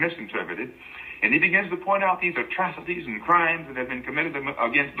that can be misinterpreted, and he begins to point out these atrocities and crimes that have been committed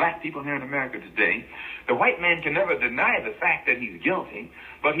against black people here in America today, the white man can never deny the fact that he's guilty,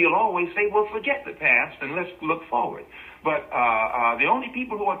 but he'll always say, well, forget the past and let's look forward. But the only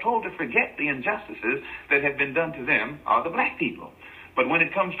people who are told to forget the injustices that have been done to them are the black people. But when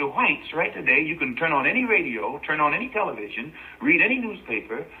it comes to whites, right today, you can turn on any radio, turn on any television, read any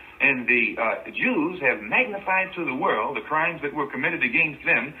newspaper, and the Jews have magnified to the world the crimes that were committed against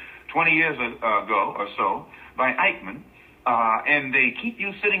them 20 years ago or so by Eichmann, and they keep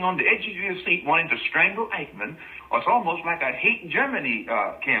you sitting on the edge of your seat wanting to strangle Eichmann. Or it's almost like a hate Germany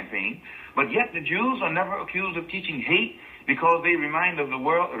campaign, but yet the Jews are never accused of teaching hate because they remind the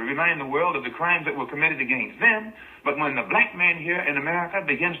world of the crimes that were committed against them. But when the black man here in America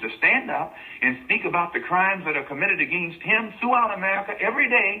begins to stand up and speak about the crimes that are committed against him throughout America every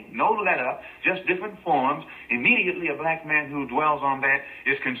day, no let-up, just different forms, immediately a black man who dwells on that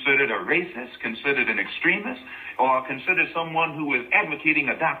is considered a racist, considered an extremist, or considered someone who is advocating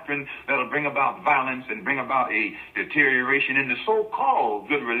a doctrine that will bring about violence and bring about a deterioration in the so-called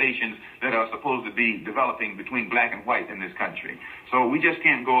good relations that are supposed to be developing between black and white in this country. So we just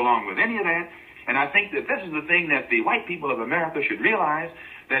can't go along with any of that. And I think that this is the thing that the white people of America should realize,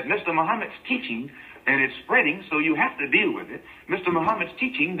 that Mr. Muhammad's teaching and it's spreading, so you have to deal with it. Mr. Muhammad's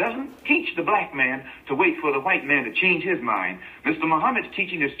teaching doesn't teach the black man to wait for the white man to change his mind. Mr. Muhammad's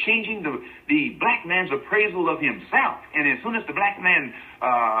teaching is changing the black man's appraisal of himself. And as soon as the black man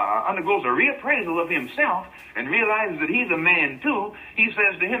undergoes a reappraisal of himself and realizes that he's a man too, he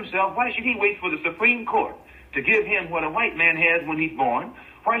says to himself, why should he wait for the Supreme Court to give him what a white man has when he's born?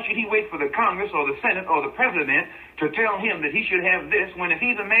 Why should he wait for the Congress or the Senate or the President to tell him that he should have this, when if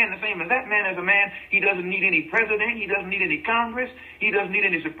he's a man the same as that man is a man, he doesn't need any president, he doesn't need any Congress, he doesn't need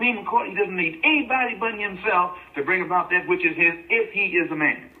any Supreme Court, he doesn't need anybody but himself to bring about that which is his, if he is a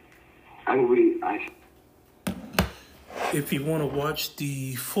man. If you want to watch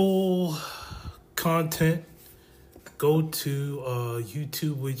the full content, go to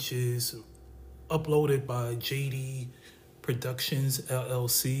YouTube, which is uploaded by JD Productions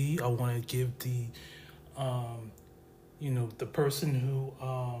LLC. I want to give the the person who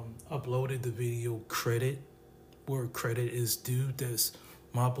uploaded the video credit where credit is due. That's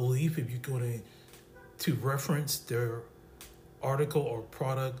my belief. If you're going to reference their article or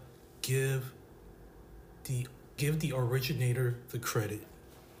product, give the originator the credit.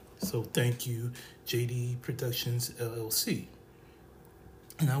 So thank you, JD Productions LLC.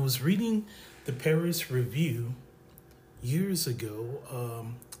 And I was reading the Paris Review years ago.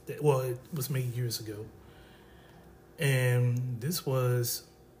 It was made years ago, and this was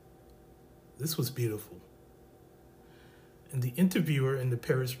beautiful. And the interviewer in the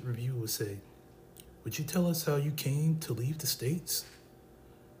Paris Review would say, "Would you tell us how you came to leave the States?"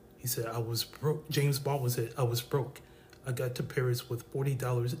 He said, "I was broke." James Baldwin said, "I was broke. I got to Paris with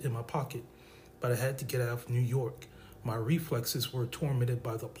 $40 in my pocket, but I had to get out of New York. My reflexes were tormented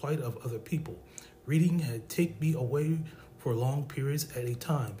by the plight of other people. Reading had taken me away for long periods at a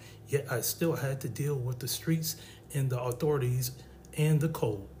time, yet I still had to deal with the streets and the authorities and the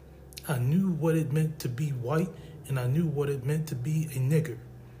cold. I knew what it meant to be white, and I knew what it meant to be a nigger.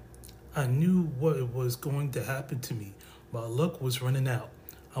 I knew what was going to happen to me. My luck was running out.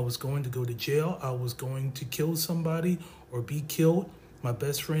 I was going to go to jail. I was going to kill somebody or be killed. My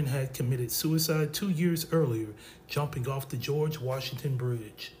best friend had committed suicide 2 years earlier, jumping off the George Washington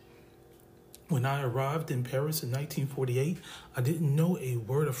Bridge. When I arrived in Paris in 1948, I didn't know a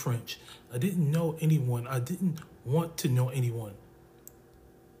word of French. I didn't know anyone. I didn't want to know anyone."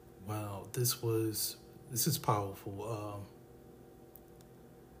 Wow, this is powerful.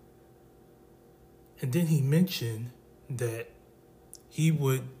 And then he mentioned that he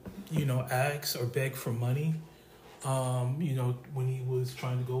would, ask or beg for money, when he was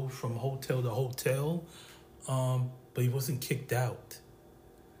trying to go from hotel to hotel, but he wasn't kicked out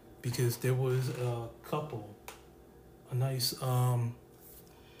because there was a nice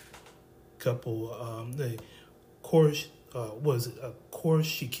couple, they was a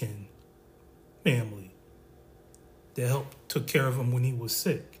Corsican family that took care of him when he was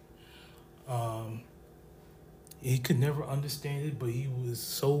sick. He could never understand it, but he was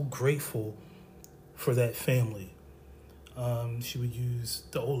so grateful for that family.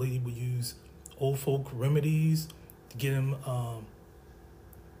 The old lady would use old folk remedies to get him,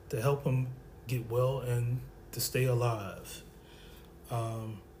 to help him get well and to stay alive.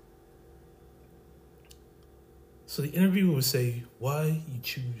 So the interviewer would say, "Why you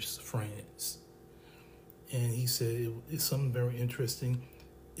choose France?" And he said it's something very interesting.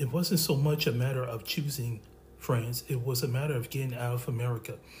 It wasn't so much a matter of choosing France. It was a matter of getting out of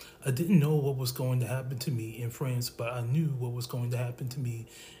America. I didn't know what was going to happen to me in France, but I knew what was going to happen to me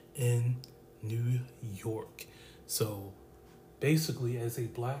in New York. So basically, as a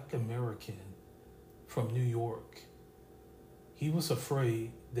black American from New York, he was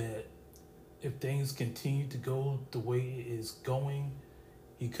afraid that if things continue to go the way it is going,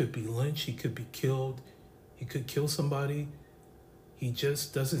 he could be lynched, he could be killed, he could kill somebody. He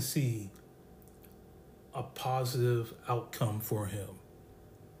just doesn't see a positive outcome for him.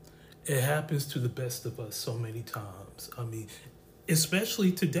 It happens to the best of us so many times. I mean,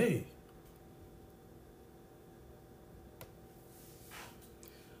 especially today.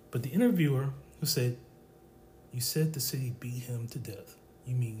 But the interviewer who said, "You said the city beat him to death.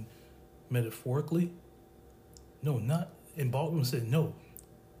 You mean metaphorically?" No, not. And Baldwin said, "No,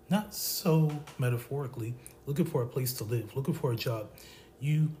 not so metaphorically. Looking for a place to live, looking for a job.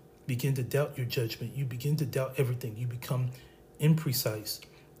 You begin to doubt your judgment. You begin to doubt everything. You become imprecise.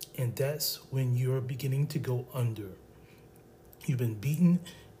 And that's when you're beginning to go under. You've been beaten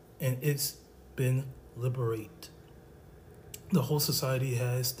and it's been liberate. The whole society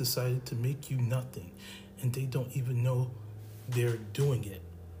has decided to make you nothing, and they don't even know they're doing it.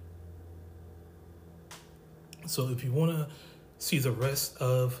 So if you want to see the rest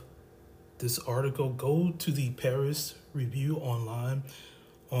of this article, go to the Paris Review online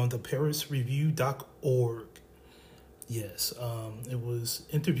on the parisreview.org. Yes, it was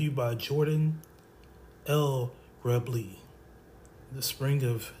interviewed by Jordan L. Rebly in the spring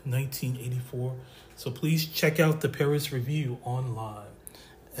of 1984. So please check out the Paris Review online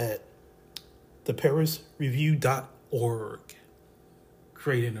at theparisreview.org.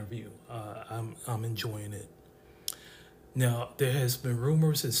 Great interview. I'm enjoying it. Now, there has been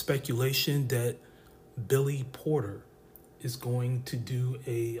rumors and speculation that Billy Porter is going to do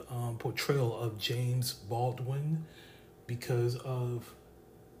a portrayal of James Baldwin because of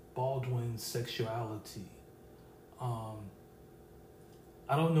Baldwin's sexuality. I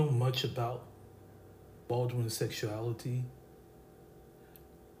don't know much about Baldwin's sexuality,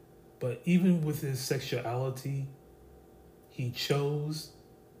 but even with his sexuality, he chose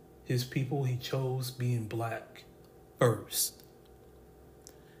his people. He chose being black first.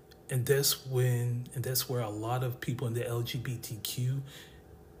 And that's where a lot of people in the LGBTQ,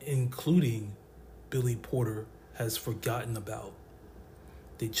 including Billy Porter, has forgotten about.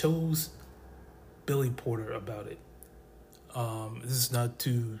 They chose Billy Porter about it. This is not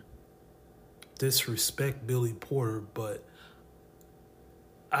to disrespect Billy Porter, but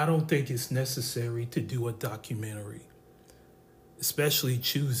I don't think it's necessary to do a documentary, especially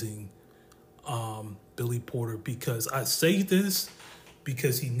choosing Billy Porter, because I say this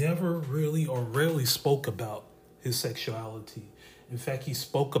because he never really or rarely spoke about his sexuality. In fact, he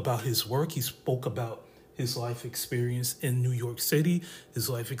spoke about his work. He spoke about his life experience in New York City, his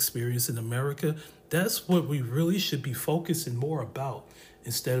life experience in America. That's what we really should be focusing more about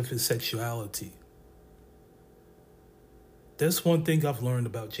instead of his sexuality. That's one thing I've learned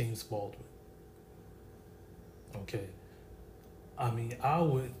about James Baldwin. Okay. I mean,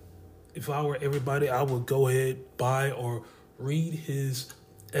 if I were everybody, I would go ahead, buy or read his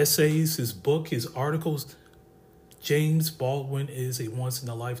essays, his book, his articles. James Baldwin is a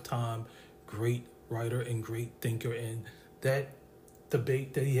once-in-a-lifetime great writer and great thinker. And that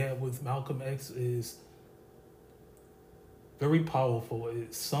debate that he had with Malcolm X is very powerful.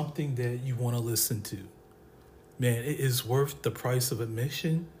 It's something that you want to listen to. Man, it is worth the price of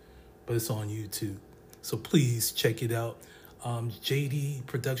admission, but it's on YouTube. So please check it out. JD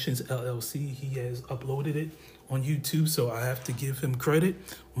Productions LLC, he has uploaded it on YouTube, so I have to give him credit.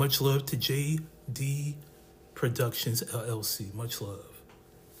 Much love to JD Productions LLC. Much love.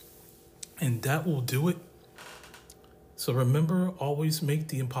 And that will do it. So remember, always make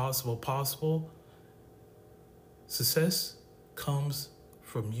the impossible possible. Success comes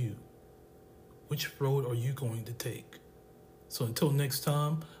from you. Which road are you going to take? So until next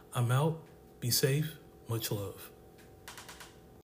time, I'm out. Be safe. Much love.